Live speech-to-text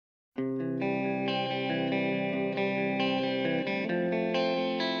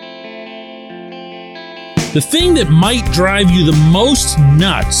The thing that might drive you the most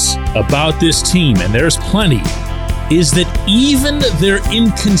nuts about this team, and there's plenty, is that even their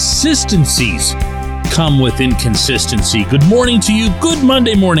inconsistencies come with inconsistency. Good morning to you. Good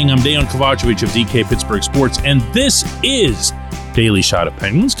Monday morning. I'm Dejan Kovacevic of DK Pittsburgh Sports, and this is Daily Shot of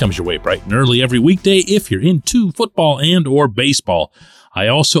Penguins. Comes your way bright and early every weekday if you're into football and or baseball. I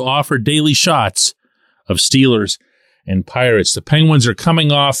also offer daily shots of Steelers and Pirates. The Penguins are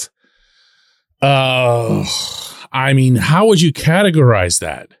coming off, how would you categorize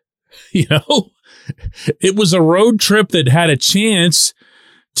that? It was a road trip that had a chance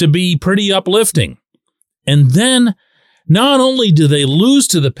to be pretty uplifting. And then not only do they lose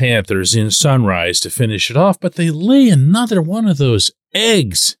to the Panthers in Sunrise to finish it off, but they lay another one of those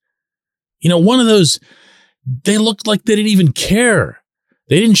eggs. One of those, they looked like they didn't even care.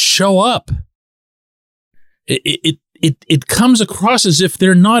 They didn't show up. It comes across as if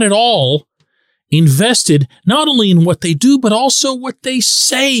they're not at all invested, not only in what they do, but also what they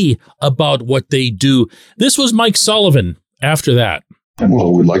say about what they do. This was Mike Sullivan after that.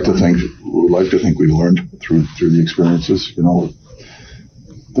 Well, we'd like to think we learned through the experiences.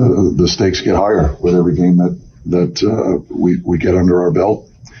 The stakes get higher with every game that we get under our belt.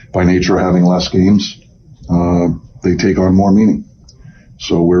 By nature of having less games, they take on more meaning.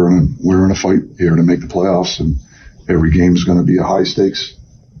 So we're in a fight here to make the playoffs, and every game is going to be a high stakes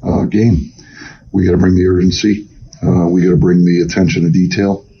game. We got to bring the urgency. We got to bring the attention to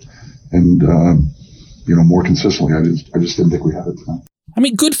detail, and more consistently. I just didn't think we had it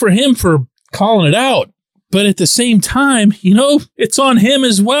tonight. Good for him for calling it out, but at the same time, it's on him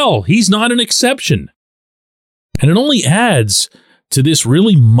as well. He's not an exception, and it only adds to this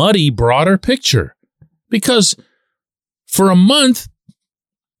really muddy, broader picture, because for a month,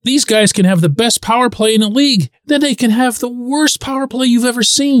 these guys can have the best power play in the league, then they can have the worst power play you've ever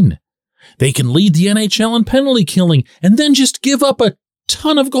seen. They can lead the NHL in penalty killing and then just give up a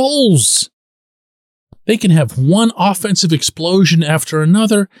ton of goals. They can have one offensive explosion after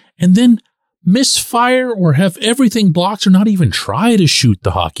another and then misfire or have everything blocked or not even try to shoot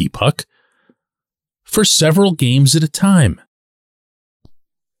the hockey puck for several games at a time.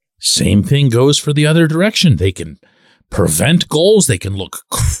 Same thing goes for the other direction. They can prevent goals. They can look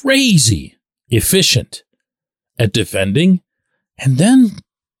crazy efficient at defending, and then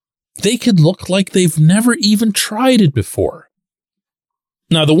they could look like they've never even tried it before.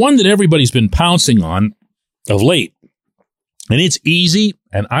 Now, the one that everybody's been pouncing on of late, and it's easy,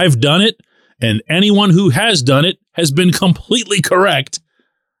 and I've done it, and anyone who has done it has been completely correct,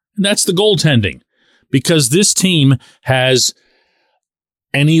 and that's the goaltending, because this team has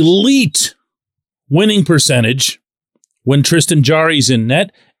an elite winning percentage when Tristan Jarry's in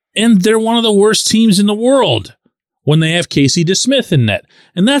net, and they're one of the worst teams in the world when they have Casey DeSmith in net.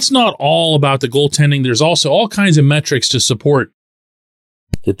 And that's not all about the goaltending. There's also all kinds of metrics to support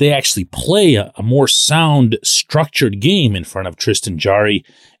that they actually play a more sound, structured game in front of Tristan Jarry,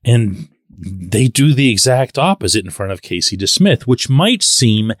 and they do the exact opposite in front of Casey DeSmith, which might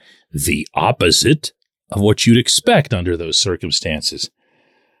seem the opposite of what you'd expect under those circumstances.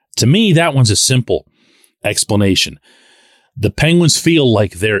 To me, that one's a simple explanation. The Penguins feel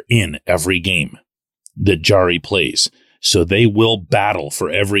like they're in every game that Jarry plays, so they will battle for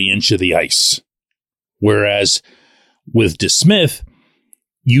every inch of the ice. Whereas with DeSmith,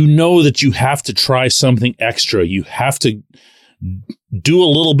 you know that you have to try something extra. You have to do a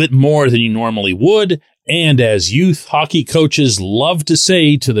little bit more than you normally would. And as youth hockey coaches love to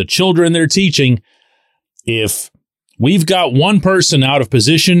say to the children they're teaching, if we've got one person out of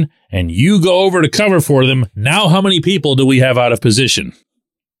position and you go over to cover for them, now how many people do we have out of position?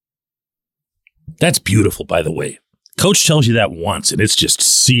 That's beautiful, by the way. Coach tells you that once, and it's just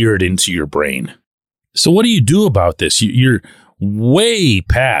seared into your brain. So what do you do about this? You're way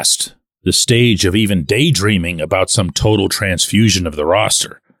past the stage of even daydreaming about some total transfusion of the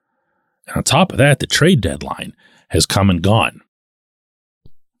roster. And on top of that, the trade deadline has come and gone.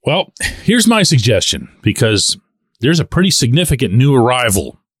 Well, here's my suggestion, because there's a pretty significant new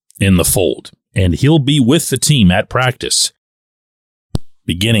arrival in the fold, and he'll be with the team at practice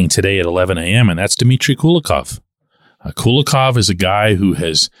beginning today at 11 a.m., and that's Dmitry Kulikov. Kulikov is a guy who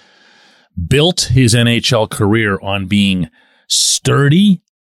has built his NHL career on being sturdy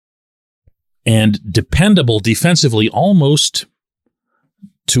and dependable defensively, almost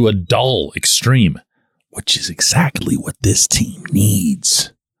to a dull extreme, which is exactly what this team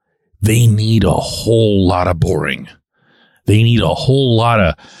needs. They need a whole lot of boring. They need a whole lot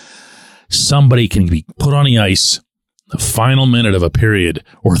of somebody can be put on the ice the final minute of a period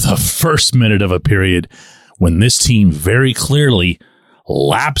or the first minute of a period when this team very clearly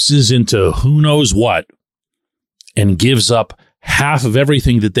lapses into who knows what and gives up half of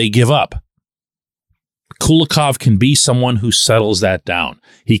everything that they give up. Kulikov can be someone who settles that down.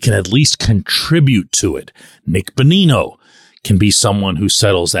 He can at least contribute to it. Nick Bonino can be someone who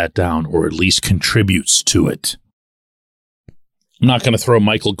settles that down or at least contributes to it. I'm not going to throw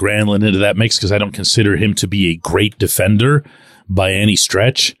Michael Granlund into that mix because I don't consider him to be a great defender by any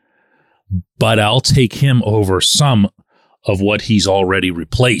stretch, but I'll take him over some of what he's already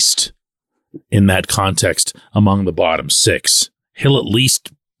replaced in that context among the bottom six. He'll at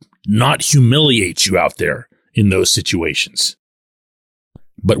least not humiliate you out there in those situations.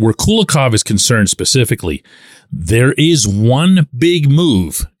 But where Kulikov is concerned specifically, there is one big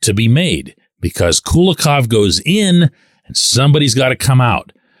move to be made because Kulikov goes in and somebody's got to come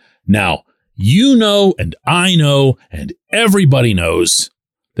out. Now, you know, and I know, and everybody knows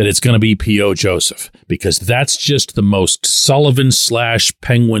that it's going to be P.O. Joseph because that's just the most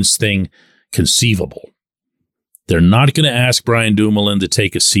Sullivan/Penguins thing conceivable. They're not going to ask Brian Dumoulin to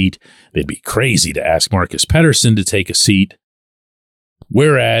take a seat. They'd be crazy to ask Marcus Pettersson to take a seat.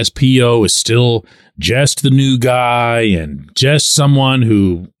 Whereas P.O. is still just the new guy and just someone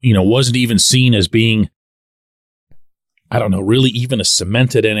who, wasn't even seen as being, really even a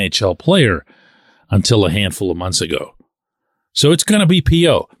cemented NHL player until a handful of months ago. So it's going to be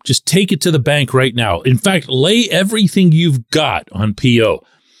P.O. Just take it to the bank right now. In fact, lay everything you've got on P.O.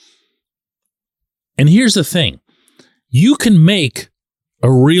 And here's the thing. You can make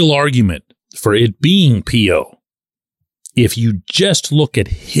a real argument for it being P.O. if you just look at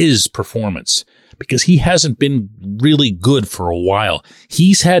his performance, because he hasn't been really good for a while.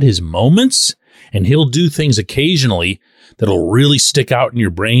 He's had his moments, and he'll do things occasionally that'll really stick out in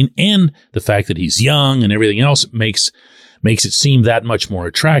your brain, and the fact that he's young and everything else makes it seem that much more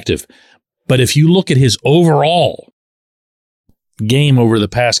attractive. But if you look at his overall game over the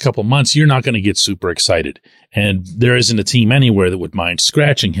past couple months, you're not going to get super excited. And there isn't a team anywhere that would mind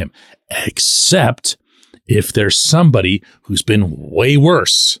scratching him, except if there's somebody who's been way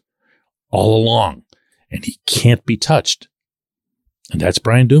worse all along and he can't be touched. And that's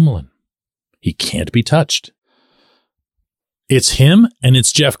Brian Dumoulin. He can't be touched. It's him and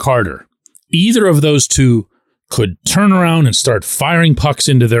it's Jeff Carter. Either of those two could turn around and start firing pucks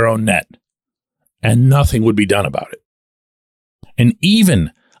into their own net, and nothing would be done about it. And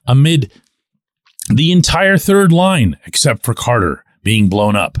even amid the entire third line, except for Carter being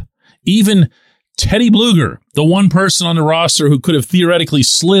blown up, even Teddy Bluger, the one person on the roster who could have theoretically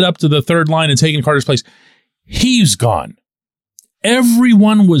slid up to the third line and taken Carter's place, he's gone.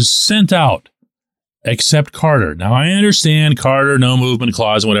 Everyone was sent out except Carter. Now, I understand Carter, no movement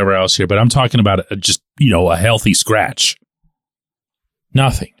clause and whatever else here, but I'm talking about just, a healthy scratch.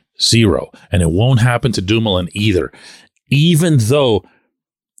 Nothing. Zero. And it won't happen to Dumoulin either. Even though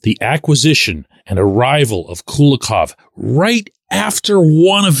the acquisition and arrival of Kulikov right after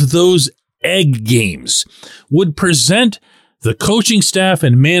one of those egg games would present the coaching staff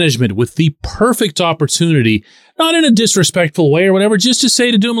and management with the perfect opportunity, not in a disrespectful way or whatever, just to say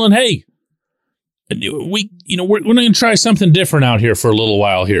to Dumoulin, hey, we're going to try something different out here for a little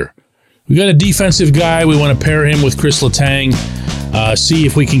while here. We got a defensive guy. We want to pair him with Chris Letang, see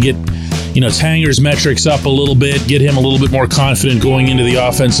if we can get Tanger's metrics up a little bit, get him a little bit more confident going into the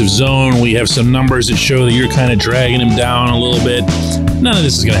offensive zone. We have some numbers that show that you're kind of dragging him down a little bit. None of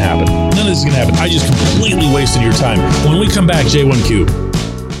this is going to happen. I just completely wasted your time. When we come back, J1Q.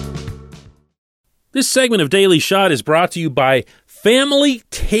 This segment of Daily Shot is brought to you by Family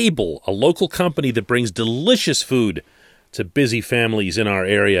Table, a local company that brings delicious food to busy families in our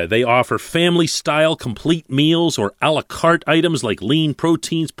area. They offer family-style complete meals or a la carte items like lean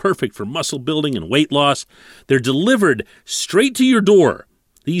proteins, perfect for muscle building and weight loss. They're delivered straight to your door.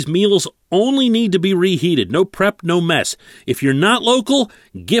 These meals only need to be reheated. No prep, no mess. If you're not local,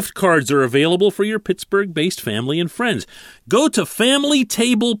 gift cards are available for your Pittsburgh-based family and friends. Go to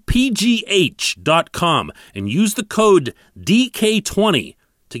FamilyTablePGH.com and use the code DK20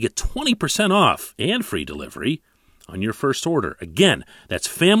 to get 20% off and free delivery on your first order. Again, that's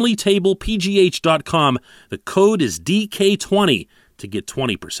FamilyTablePGH.com. The code is DK20 to get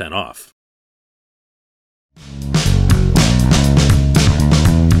 20% off.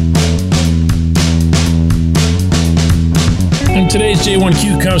 And today's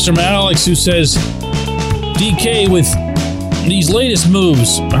J1Q comes from Alex, who says, DK, with these latest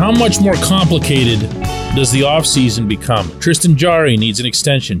moves, how much more complicated does the offseason become? Tristan Jarry needs an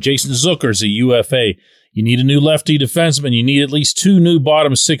extension. Jason Zucker's a UFA. You need a new lefty defenseman. You need at least 2 new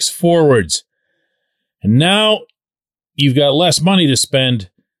bottom 6 forwards. And now you've got less money to spend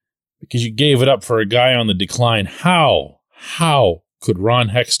because you gave it up for a guy on the decline. How could Ron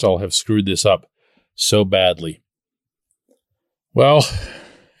Hextall have screwed this up so badly? Well,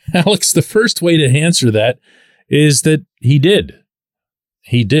 Alex, the first way to answer that is that he did.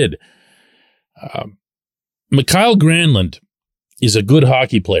 He did. Mikael Granlund is a good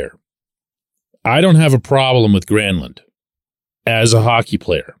hockey player. I don't have a problem with Granlund as a hockey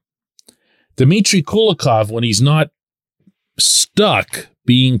player. Dmitry Kulikov, when he's not stuck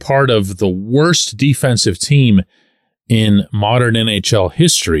being part of the worst defensive team in modern NHL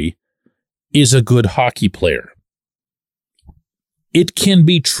history, is a good hockey player. It can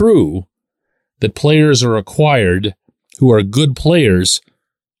be true that players are acquired who are good players,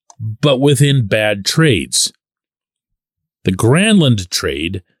 but within bad trades. The Granlund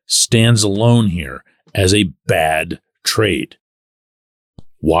trade stands alone here as a bad trade.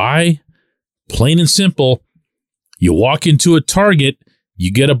 Why? Plain and simple. You walk into a Target,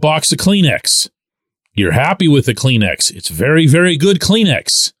 you get a box of Kleenex. You're happy with the Kleenex. It's very, very good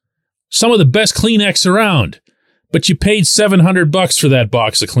Kleenex. Some of the best Kleenex around. But you paid $700 for that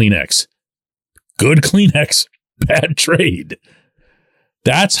box of Kleenex. Good Kleenex, bad trade.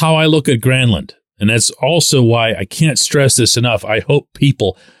 That's how I look at Granlund. And that's also why I can't stress this enough. I hope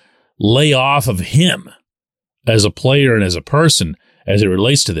people lay off of him as a player and as a person as it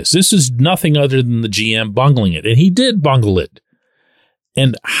relates to this. This is nothing other than the GM bungling it. And he did bungle it.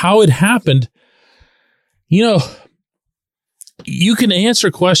 And how it happened, you can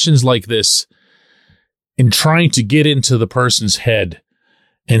answer questions like this in trying to get into the person's head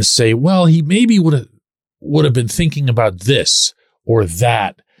and say, well, he maybe would have been thinking about this or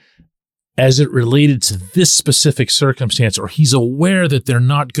that as it related to this specific circumstance, or he's aware that they're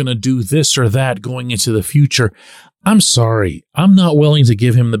not going to do this or that going into the future. I'm sorry. I'm not willing to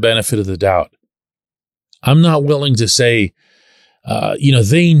give him the benefit of the doubt. I'm not willing to say,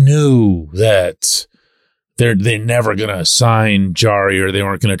 they knew that they're never going to sign Jarry, or they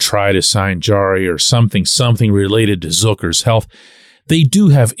weren't going to try to sign Jarry, or something related to Zucker's health. They do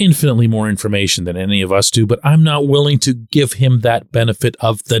have infinitely more information than any of us do, but I'm not willing to give him that benefit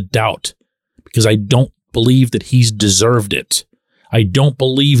of the doubt because I don't believe that he's deserved it. I don't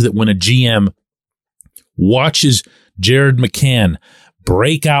believe that when a GM watches Jared McCann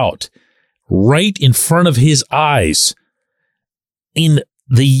break out right in front of his eyes in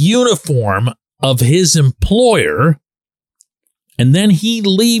the uniform of his employer, and then he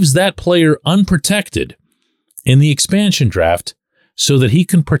leaves that player unprotected in the expansion draft so that he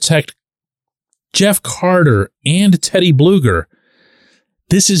can protect Jeff Carter and Teddy Bluger.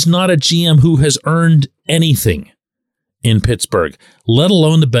 This is not a GM who has earned anything in Pittsburgh, let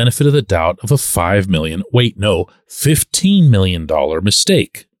alone the benefit of the doubt of a $15 million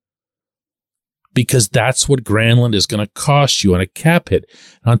mistake. Because that's what Granlund is going to cost you on a cap hit.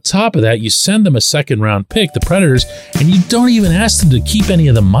 And on top of that, you send them a second-round pick, the Predators, and you don't even ask them to keep any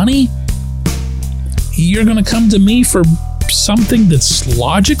of the money? You're going to come to me for something that's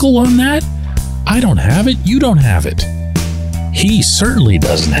logical on that? I don't have it. You don't have it. He certainly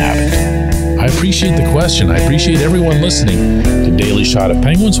doesn't have it. I appreciate the question. I appreciate everyone listening to Daily Shot of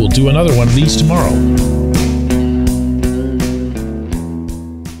Penguins. We'll do another one of these tomorrow.